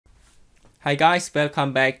Hi guys,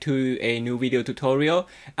 welcome back to a new video tutorial.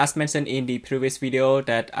 As mentioned in the previous video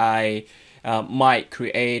that I might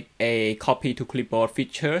create a copy to clipboard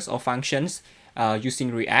features or functions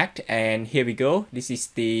using React, and here we go. This is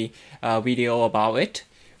the video about it.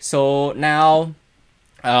 So now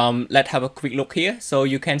let's have a quick look here. So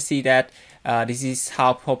you can see that this is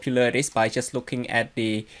how popular it is by just looking at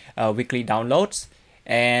the weekly downloads.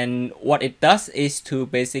 And what it does is to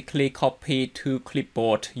basically copy to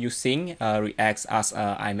clipboard using React, as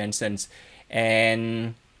I mentioned.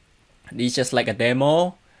 And this is just like a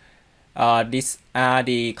demo. These are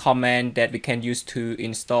the commands that we can use to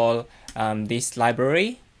install this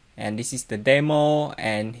library. And this is the demo,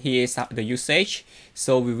 and here is the usage.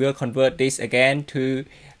 So we will convert this again to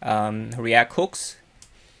React hooks.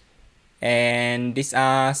 And these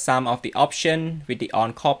are some of the options with the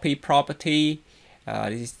onCopy property.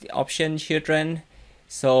 This is the option children.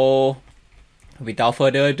 So without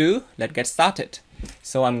further ado, let's get started.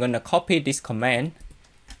 So I'm gonna copy this command.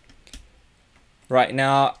 Right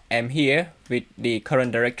now I'm here with the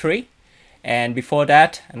current directory, and before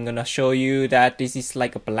that I'm gonna show you that this is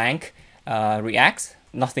like a blank React,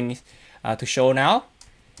 nothing to show now.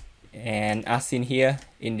 And as seen here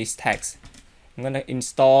in this text, I'm gonna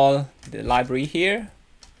install the library here,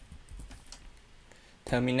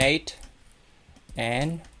 terminate,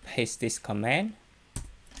 and paste this command.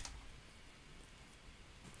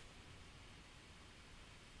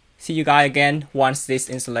 See you guys again once this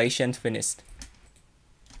installation finished.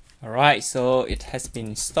 Alright, so it has been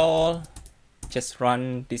installed. Just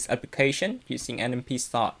run this application using npm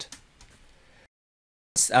start.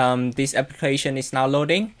 This application is now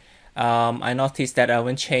loading. I noticed that I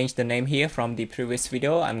haven't changed the name here from the previous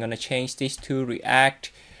video. I'm gonna change this to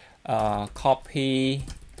React copy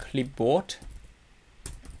clipboard.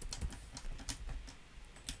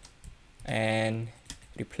 And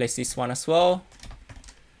replace this one as well.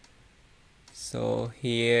 So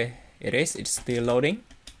here it is, it's still loading.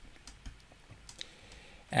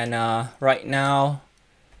 And right now,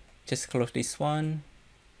 just close this one.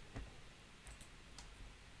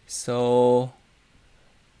 So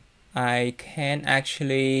I can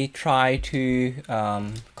actually try to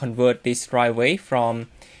convert this right away from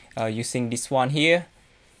using this one here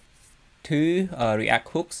to React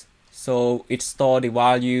hooks. So it stores the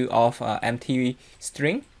value of empty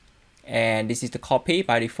string, and this is the copy.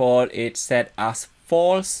 By default it's set as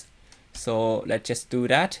false, so let's just do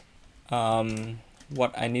that.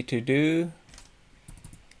 What I need to do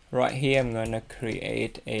right here, I'm gonna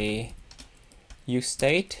create a use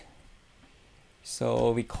state.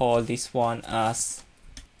 So we call this one as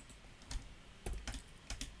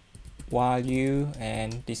value,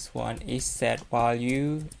 and this one is set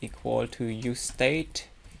value equal to use state.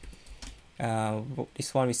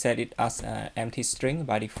 This one we set it as an empty string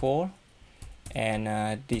by default, and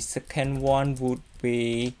the second one would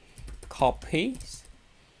be copies,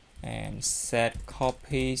 and set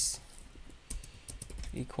copies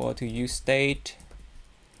equal to use state.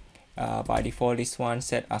 By default this one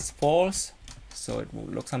set as false, so it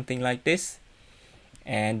will look something like this,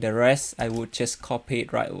 and the rest I would just copy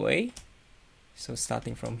it right away. So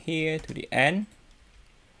starting from here to the end,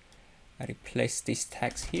 I replace this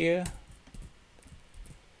text here.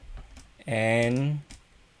 And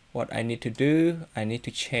what I need to do, I need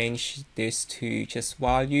to change this to just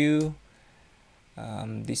value.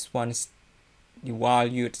 This one's the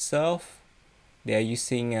value itself. They are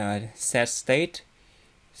using set state.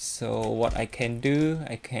 So what I can do,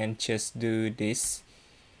 I can just do this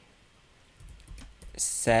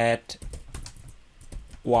set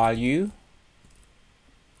value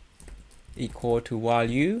equal to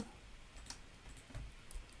value,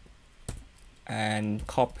 and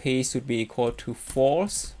copies would be equal to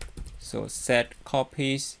false. So set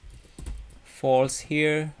copies false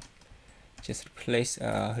here. Just replace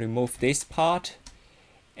remove this part,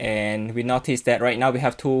 and we notice that right now we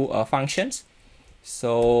have two functions,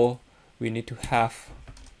 so we need to have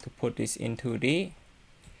to put this into the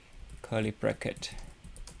curly bracket,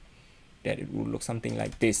 that it will look something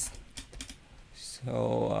like this.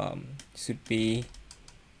 So should be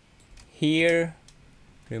here,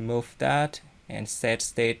 remove that, and set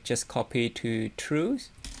state just copy to true,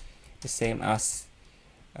 the same as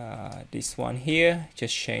this one here.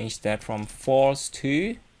 Just change that from false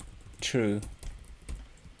to true.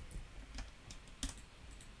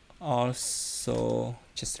 Also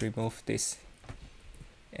just remove this,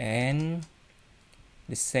 and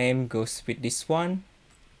the same goes with this one.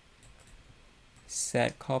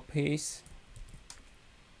 Set copies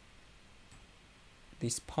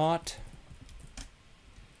this part,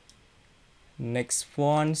 Next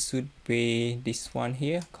one should be this one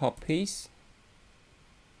here, copies,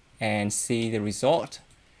 and see the result.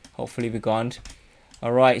 Hopefully we got.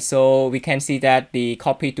 Alright, so we can see that the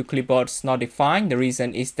copy to clipboard is not defined. The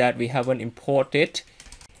reason is that we haven't imported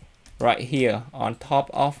right here on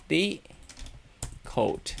top of the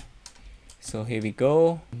code. So here we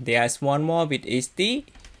go. There's one more, which is the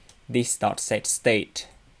this.setState.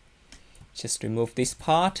 Just remove this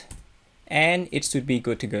part and it should be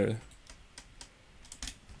good to go.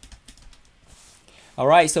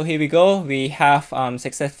 Alright, so here we go. We have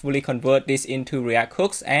successfully converted this into React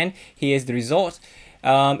hooks, and here's the result.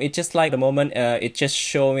 It's just like the moment it's just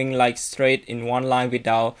showing like straight in one line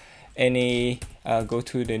without any go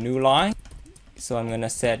to the new line. So I'm gonna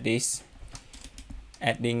set this,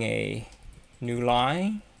 adding a new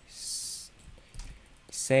line,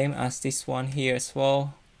 same as this one here as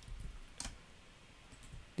well.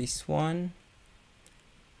 This one,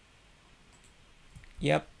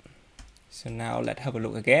 yep. So now let's have a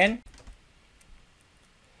look again.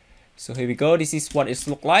 So here we go. This is what it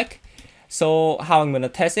looks like. So how I'm gonna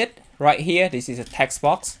test it right here. This is a text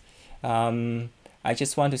box. I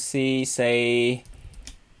just want to see, say,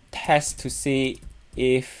 test to see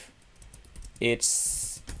if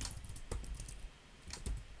it's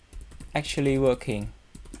actually working.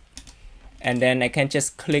 And then I can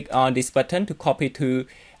just click on this button to copy to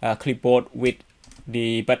clipboard with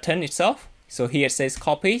the button itself. So here it says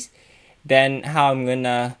copies. Then how I'm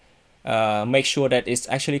gonna make sure that it's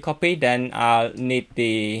actually copied, then I'll need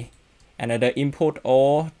the another import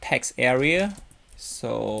or text area.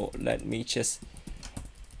 So let me just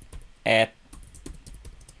add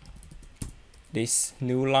this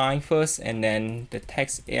new line first, and then the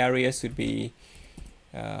text area should be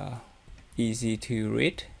easy to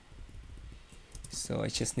read. So I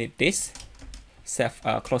just need this self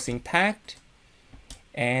closing tag,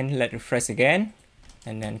 and let refresh again,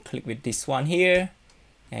 and then click with this one here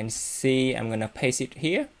and see. I'm gonna paste it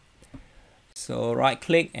here. So right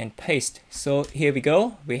click and paste. So here we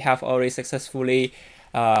go. We have already successfully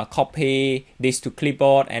copy this to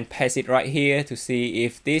clipboard and paste it right here to see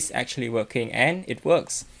if this actually working, and it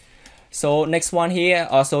works. So next one here,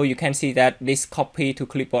 also you can see that this copy to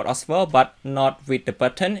clipboard as well, but not with the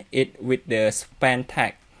button, it with the span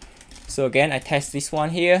tag. So again, I test this one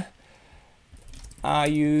here. Are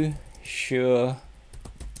you sure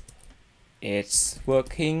it's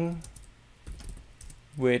working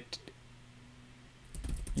with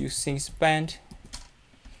using span?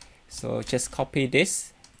 So just copy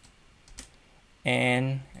this,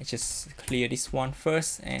 and I just clear this one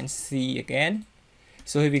first and see again.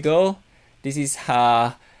 So here we go. This is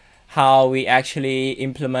how we actually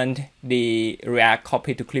implement the React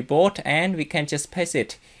copy to clipboard, and we can just paste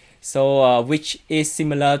it. So which is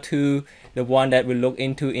similar to the one that we looked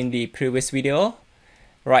into in the previous video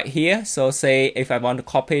right here. So say if I want to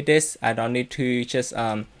copy this, I don't need to just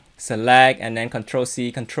select and then Control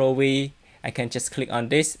C, Control V. I can just click on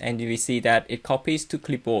this, and you will see that it copies to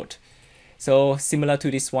clipboard. So similar to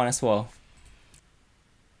this one as well.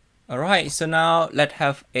 Alright, so now let's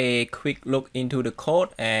have a quick look into the code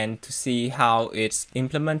and to see how it's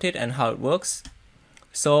implemented and how it works.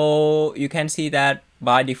 So you can see that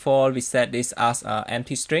by default we set this as an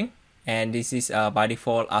empty string, and this is by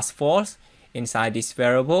default as false inside this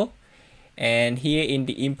variable. And here in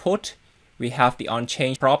the input we have the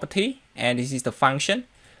onChange property, and this is the function.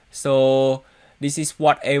 So this is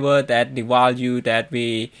whatever that the value that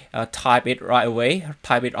we type it right away,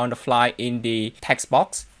 type it on the fly in the text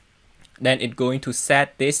box. Then it's going to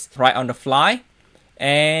set this right on the fly,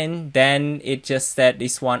 and then it just set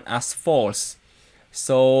this one as false.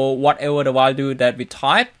 So whatever the value that we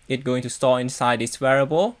type, it's going to store inside this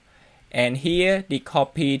variable. And here the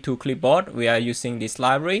copy to clipboard, we are using this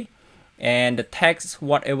library, and the text,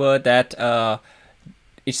 whatever that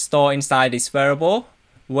is stored inside this variable.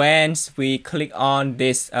 Once we click on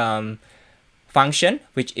this function,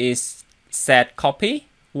 which is set copy,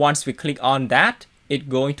 once we click on that, it's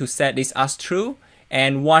going to set this as true,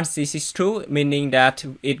 and once this is true, meaning that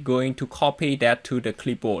it's going to copy that to the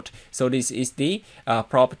clipboard. So this is the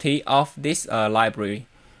property of this library.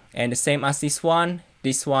 And the same as this one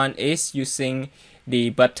is using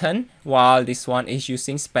the button, while this one is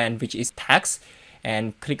using span, which is text.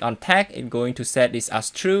 And click on tag, it's going to set this as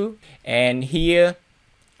true. And here,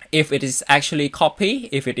 if it is actually copy,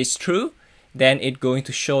 if it is true, then it's going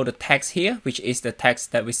to show the text here, which is the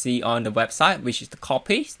text that we see on the website, which is the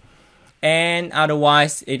copies. And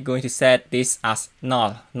otherwise, it's going to set this as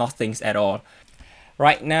null, nothing at all.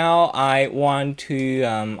 Right now, I want to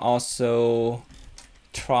also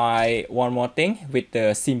try one more thing with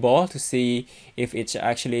the symbol to see if it's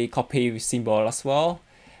actually copy with symbol as well.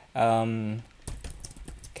 Can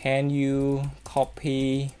you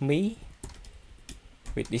copy me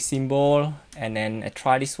with the symbol? And then I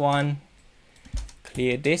try this one,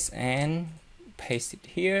 clear this and paste it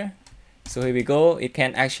here. So here we go, it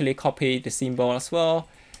can actually copy the symbol as well.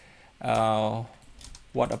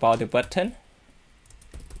 What about the button?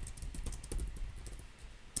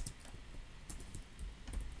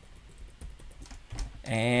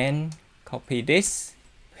 And copy this,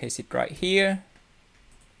 paste it right here.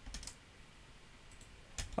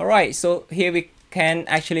 Alright, so here we can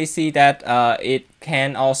actually see that it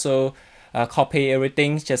can also copy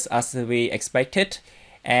everything just as we expected.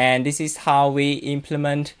 And this is how we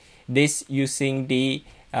implement this using the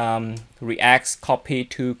React's copy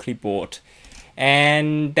to clipboard.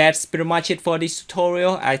 And that's pretty much it for this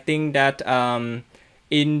tutorial. I think that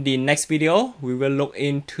in the next video, we will look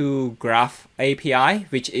into Graph API,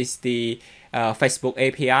 which is the Facebook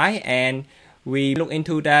API, and we look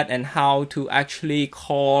into that and how to actually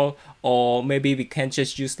call, or maybe we can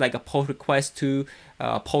just use like a post request to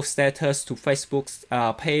post status to Facebook's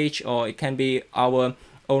page, or it can be our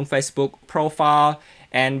own Facebook profile,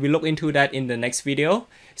 and we look into that in the next video.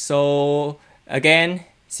 So again,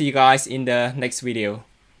 see you guys in the next video.